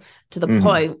people to the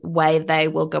point where they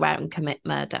will go out and commit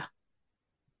murder.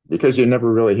 Because you never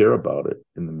really hear about it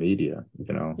in the media,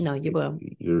 No, you won't.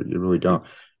 You really don't.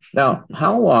 Now,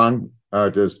 how long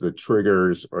does the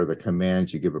triggers or the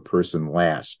commands you give a person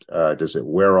last? Does it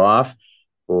wear off,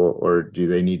 or do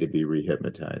they need to be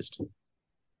rehypnotized?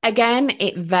 Again,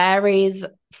 it varies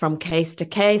from case to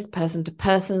case, person to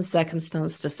person,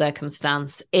 circumstance to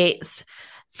circumstance. It's,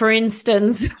 for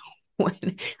instance,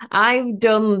 when I've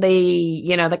done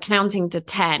the counting to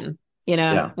 10,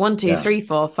 1, 2, 3,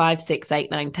 4, 5, 6,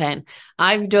 8, 9, 10.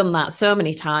 I've done that so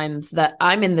many times that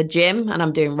I'm in the gym and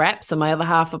I'm doing reps, and my other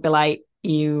half will be like,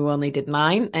 you only did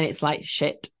 9. And it's like,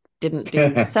 shit, didn't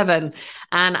do 7.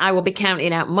 And I will be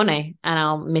counting out money and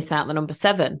I'll miss out the number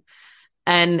 7.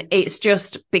 And it's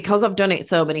just because I've done it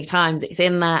so many times, it's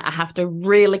in there. I have to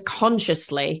really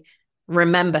consciously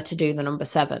remember to do the number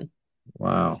 7.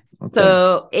 Wow. Okay.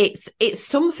 So it's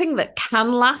something that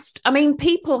can last. I mean,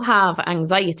 people have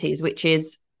anxieties,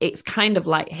 it's kind of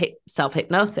like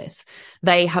self-hypnosis.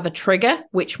 They have a trigger,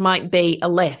 which might be a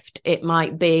lift. It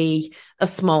might be a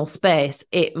small space.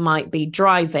 It might be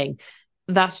driving.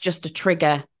 That's just a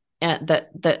trigger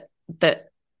that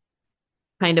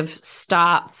kind of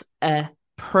starts a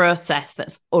process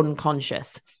that's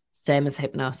unconscious, same as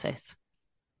hypnosis.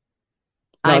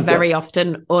 I very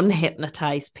often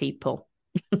unhypnotize people.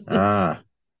 Now,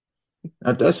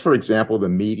 does, for example, the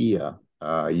media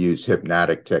use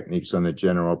hypnotic techniques on the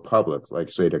general public, like,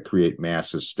 say, to create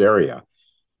mass hysteria?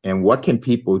 And what can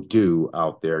people do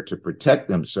out there to protect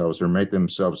themselves or make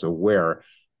themselves aware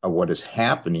of what is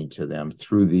happening to them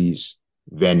through these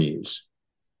venues?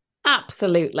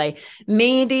 Absolutely.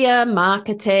 Media,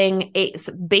 marketing, it's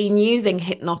been using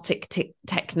hypnotic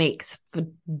techniques for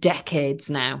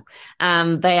decades now.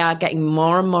 And they are getting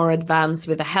more and more advanced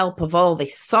with the help of all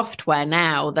this software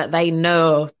now that they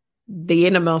know the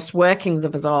innermost workings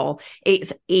of us all.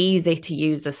 It's easy to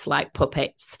use us like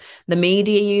puppets. The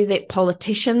media use it.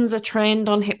 Politicians are trained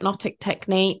on hypnotic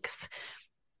techniques.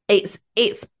 A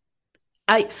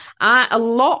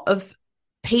lot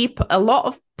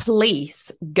of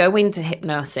police go into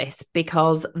hypnosis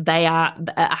because they are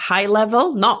at a high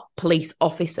level, not police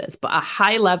officers, but a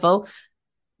high level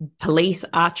police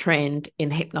are trained in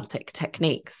hypnotic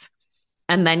techniques,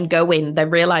 and then go in, they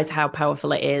realize how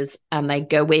powerful it is, and they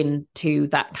go into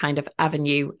that kind of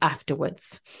avenue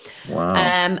afterwards. Wow.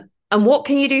 And what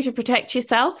can you do to protect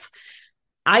yourself?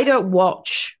 I don't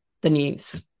watch the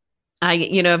news.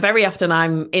 Very often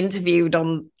I'm interviewed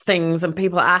on things and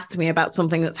people ask me about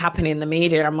something that's happening in the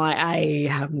media. I'm like, I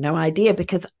have no idea,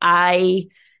 because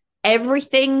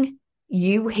everything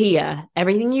you hear,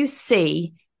 everything you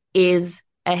see is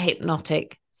a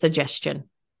hypnotic suggestion.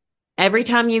 Every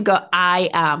time you go, I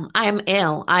am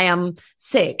ill, I am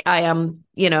sick, I am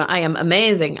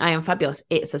amazing, I am fabulous,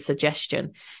 it's a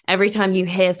suggestion. Every time you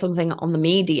hear something on the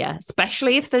media,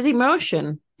 especially if there's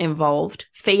emotion involved,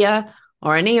 fear,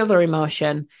 or any other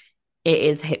emotion, it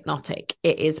is hypnotic.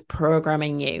 It is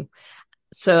programming you.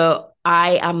 So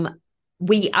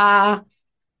we are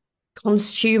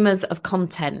consumers of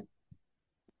content.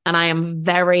 And I am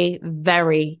very,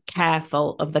 very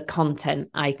careful of the content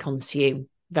I consume.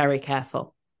 Very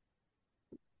careful.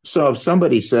 So if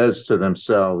somebody says to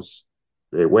themselves,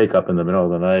 they wake up in the middle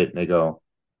of the night and they go,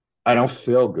 I don't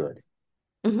feel good.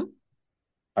 Mm-hmm.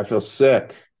 I feel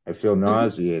sick. I feel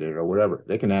nauseated, or whatever.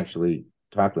 They can actually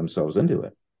talk themselves into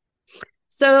it.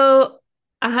 So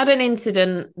I had an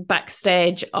incident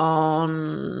backstage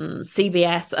on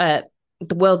CBS,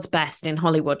 The World's Best in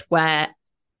Hollywood, where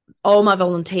all my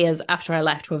volunteers after I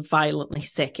left were violently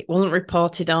sick. It wasn't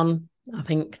reported on. I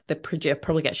think the producer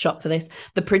probably get shot for this.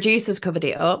 The producers covered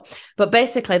it up, but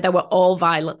basically they were all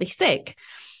violently sick.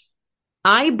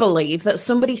 I believe that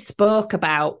somebody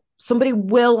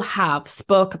will have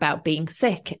spoke about being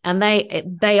sick, and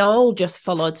they all just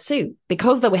followed suit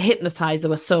because they were hypnotized. They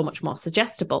were so much more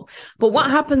suggestible. But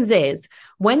what happens is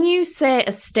when you say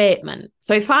a statement,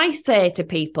 so if I say to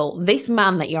people, this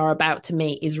man that you're about to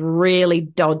meet is really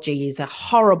dodgy, he's a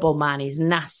horrible man, he's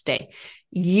nasty,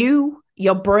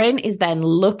 your brain is then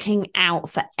looking out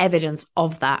for evidence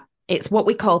of that. It's what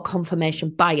we call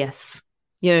confirmation bias.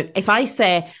 If I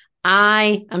say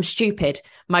I am stupid,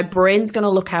 my brain's going to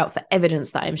look out for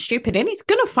evidence that I'm stupid, and it's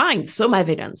going to find some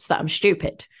evidence that I'm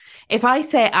stupid. If I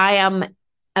say I am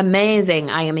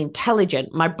amazing, I am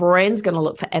intelligent, my brain's going to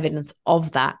look for evidence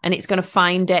of that, and it's going to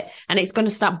find it, and it's going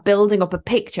to start building up a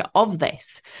picture of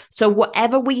this. So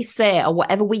whatever we say or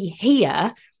whatever we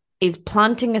hear is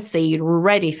planting a seed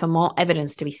ready for more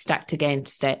evidence to be stacked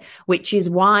against it, which is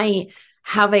why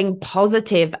having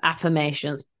positive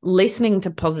affirmations, listening to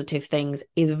positive things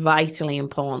is vitally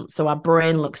important. So our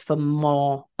brain looks for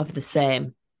more of the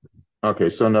same. Okay.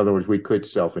 So in other words, we could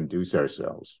self-induce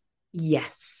ourselves.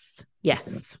 Yes.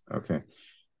 Okay.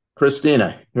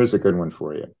 Christina, here's a good one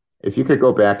for you. If you could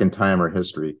go back in time or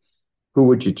history, who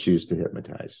would you choose to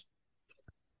hypnotize?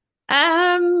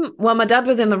 Well, my dad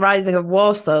was in the Rising of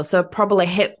Warsaw, so probably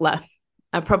Hitler.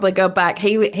 I'd probably go back.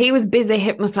 He was busy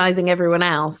hypnotizing everyone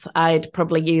else. I'd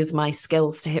probably use my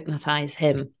skills to hypnotize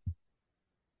him.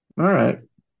 All right.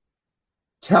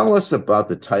 Tell us about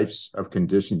the types of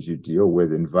conditions you deal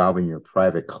with involving your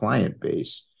private client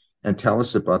base, and tell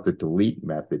us about the delete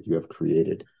method you have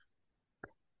created.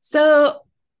 So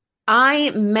I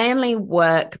mainly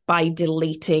work by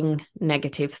deleting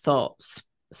negative thoughts.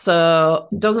 So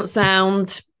it doesn't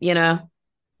sound,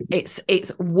 it's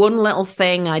one little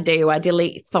thing I do. I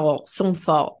delete some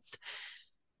thoughts.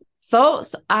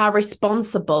 Thoughts are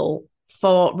responsible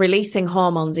for releasing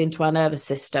hormones into our nervous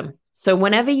system. So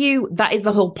that is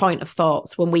the whole point of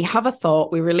thoughts. When we have a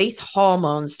thought, we release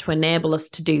hormones to enable us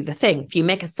to do the thing. If you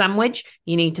make a sandwich,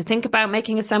 you need to think about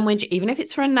making a sandwich, even if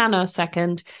it's for a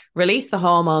nanosecond, release the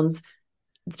hormones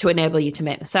to enable you to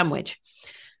make the sandwich.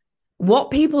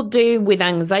 What people do with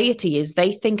anxiety is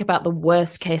they think about the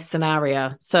worst case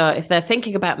scenario. So if they're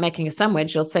thinking about making a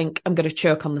sandwich, they'll think, I'm going to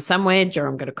choke on the sandwich, or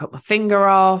I'm going to cut my finger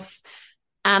off.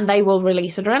 And they will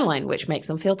release adrenaline, which makes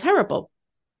them feel terrible.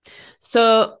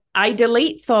 So I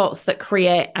delete thoughts that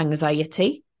create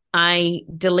anxiety. I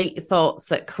delete thoughts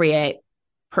that create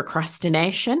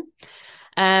procrastination.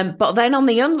 But then on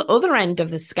the other end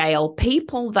of the scale,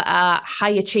 people that are high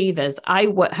achievers, I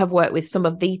have worked with some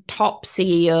of the top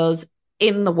CEOs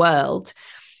in the world.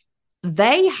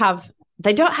 They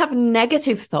don't have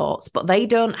negative thoughts, but they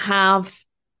don't have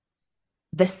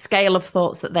the scale of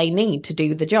thoughts that they need to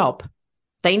do the job.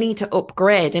 They need to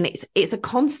upgrade, and it's a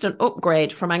constant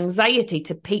upgrade from anxiety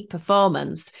to peak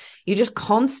performance. You're just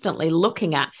constantly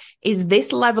looking at, is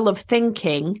this level of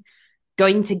thinking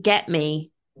going to get me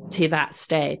to that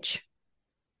stage?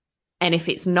 And if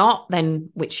it's not, then,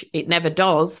 which it never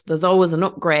does, there's always an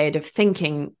upgrade of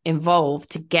thinking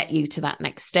involved to get you to that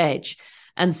next stage.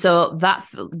 And so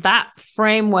that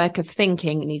framework of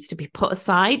thinking needs to be put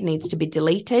aside, needs to be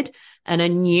deleted, and a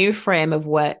new frame of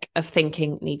work of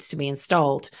thinking needs to be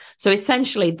installed. So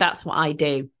essentially, that's what I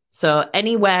do. So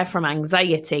anywhere from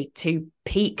anxiety to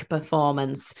peak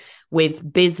performance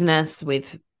with business,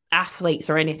 with athletes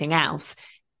or anything else,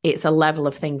 it's a level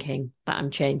of thinking that I'm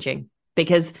changing,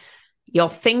 because your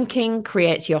thinking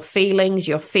creates your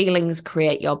feelings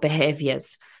create your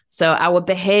behaviors. So our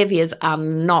behaviors are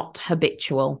not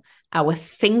habitual. Our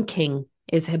thinking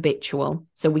is habitual.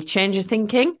 So we change the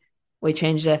thinking, we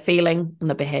change their feeling and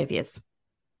the behaviors.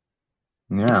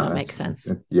 Yeah, if that makes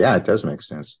sense. Yeah, it does make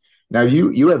sense. Now,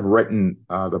 you have written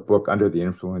the book Under the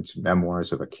Influence,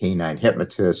 Memoirs of a Canine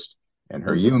Hypnotist and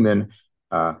Her Human,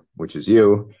 which is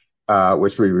you,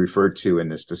 which we referred to in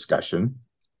this discussion.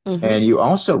 Mm-hmm. And you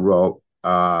also wrote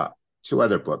two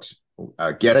other books,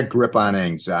 Get a Grip on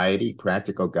Anxiety,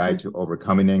 Practical Guide to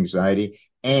Overcoming Anxiety.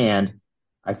 And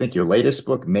I think your latest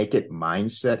book, Make It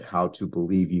Mindset, How to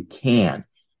Believe You Can.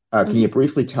 Can you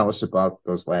briefly tell us about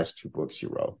those last two books you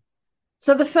wrote?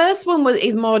 So the first one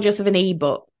is more just of an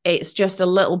ebook. It's just a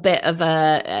little bit of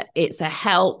it's a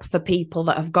help for people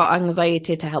that have got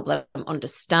anxiety to help them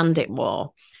understand it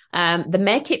more. The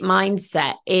Make It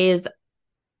Mindset is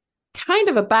kind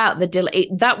of about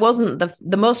that wasn't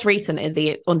the most recent is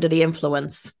the Under the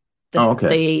Influence. Oh,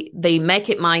 okay. The Make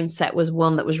It mindset was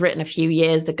one that was written a few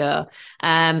years ago.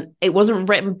 It wasn't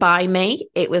written by me.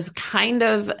 It was kind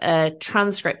of a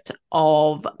transcript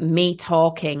of me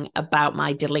talking about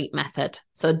my delete method.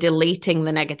 So deleting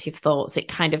the negative thoughts, it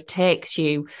kind of takes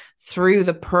you through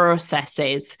the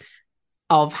processes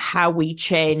of how we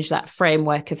change that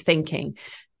framework of thinking.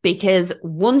 Because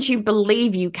once you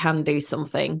believe you can do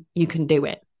something, you can do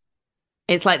it.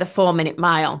 It's like the 4-minute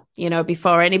mile.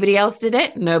 Before anybody else did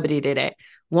it, nobody did it.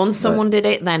 Once someone did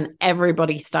it, then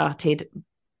everybody started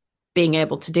being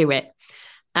able to do it.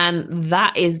 And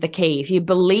that is the key. If you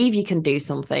believe you can do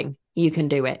something, you can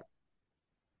do it.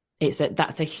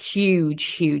 That's a huge,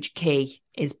 huge key,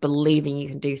 is believing you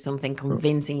can do something,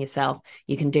 convincing yourself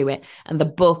you can do it. And the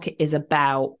book is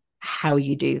about how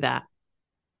you do that.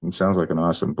 It sounds like an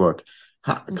awesome book.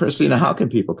 Christina, how can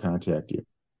people contact you?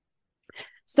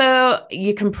 So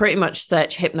you can pretty much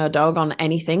search HypnoDog on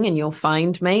anything and you'll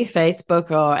find me,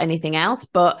 Facebook or anything else.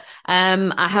 But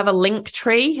I have a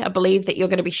Linktree, I believe, that you're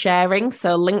going to be sharing.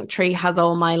 So Linktree has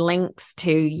all my links to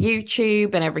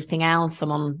YouTube and everything else.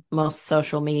 I'm on most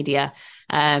social media.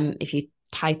 If you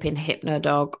type in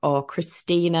HypnoDog or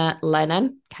Christina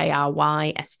Lennon,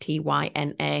 Krystyna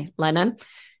Lennon,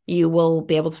 you will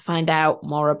be able to find out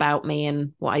more about me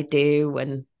and what I do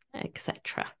and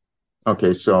etc.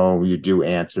 Okay, so you do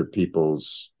answer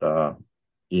people's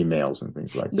emails and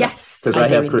things like that. Yes, because I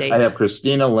have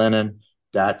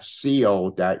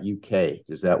ChristinaLennon.co.uk.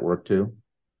 Does that work too?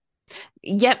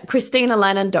 Yep,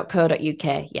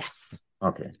 ChristinaLennon.co.uk. Yes.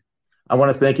 Okay. I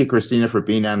want to thank you, Christina, for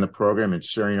being on the program and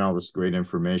sharing all this great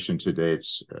information today.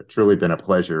 It's truly been a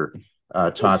pleasure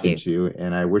talking to you,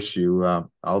 and I wish you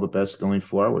all the best going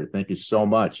forward. Thank you so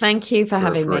much. Thank you for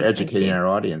having me. For educating our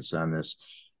audience on this.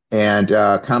 And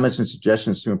comments and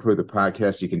suggestions to improve the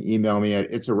podcast, you can email me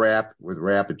at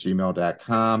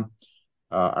itsarapwithrap@gmail.com.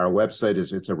 Our website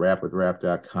is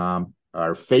itsarapwithrap.com.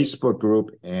 Our Facebook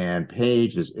group and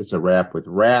page is It's a Rap with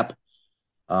Rap.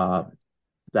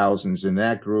 Thousands in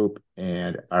that group.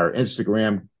 And our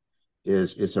Instagram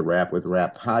is It's a Rap with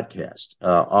Rap podcast.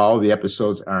 All the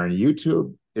episodes are on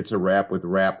YouTube. It's a Rap with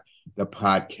Rap, the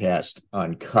podcast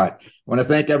uncut. I want to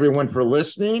thank everyone for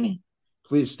listening.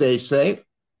 Please stay safe.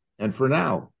 And for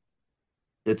now,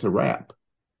 it's a wrap.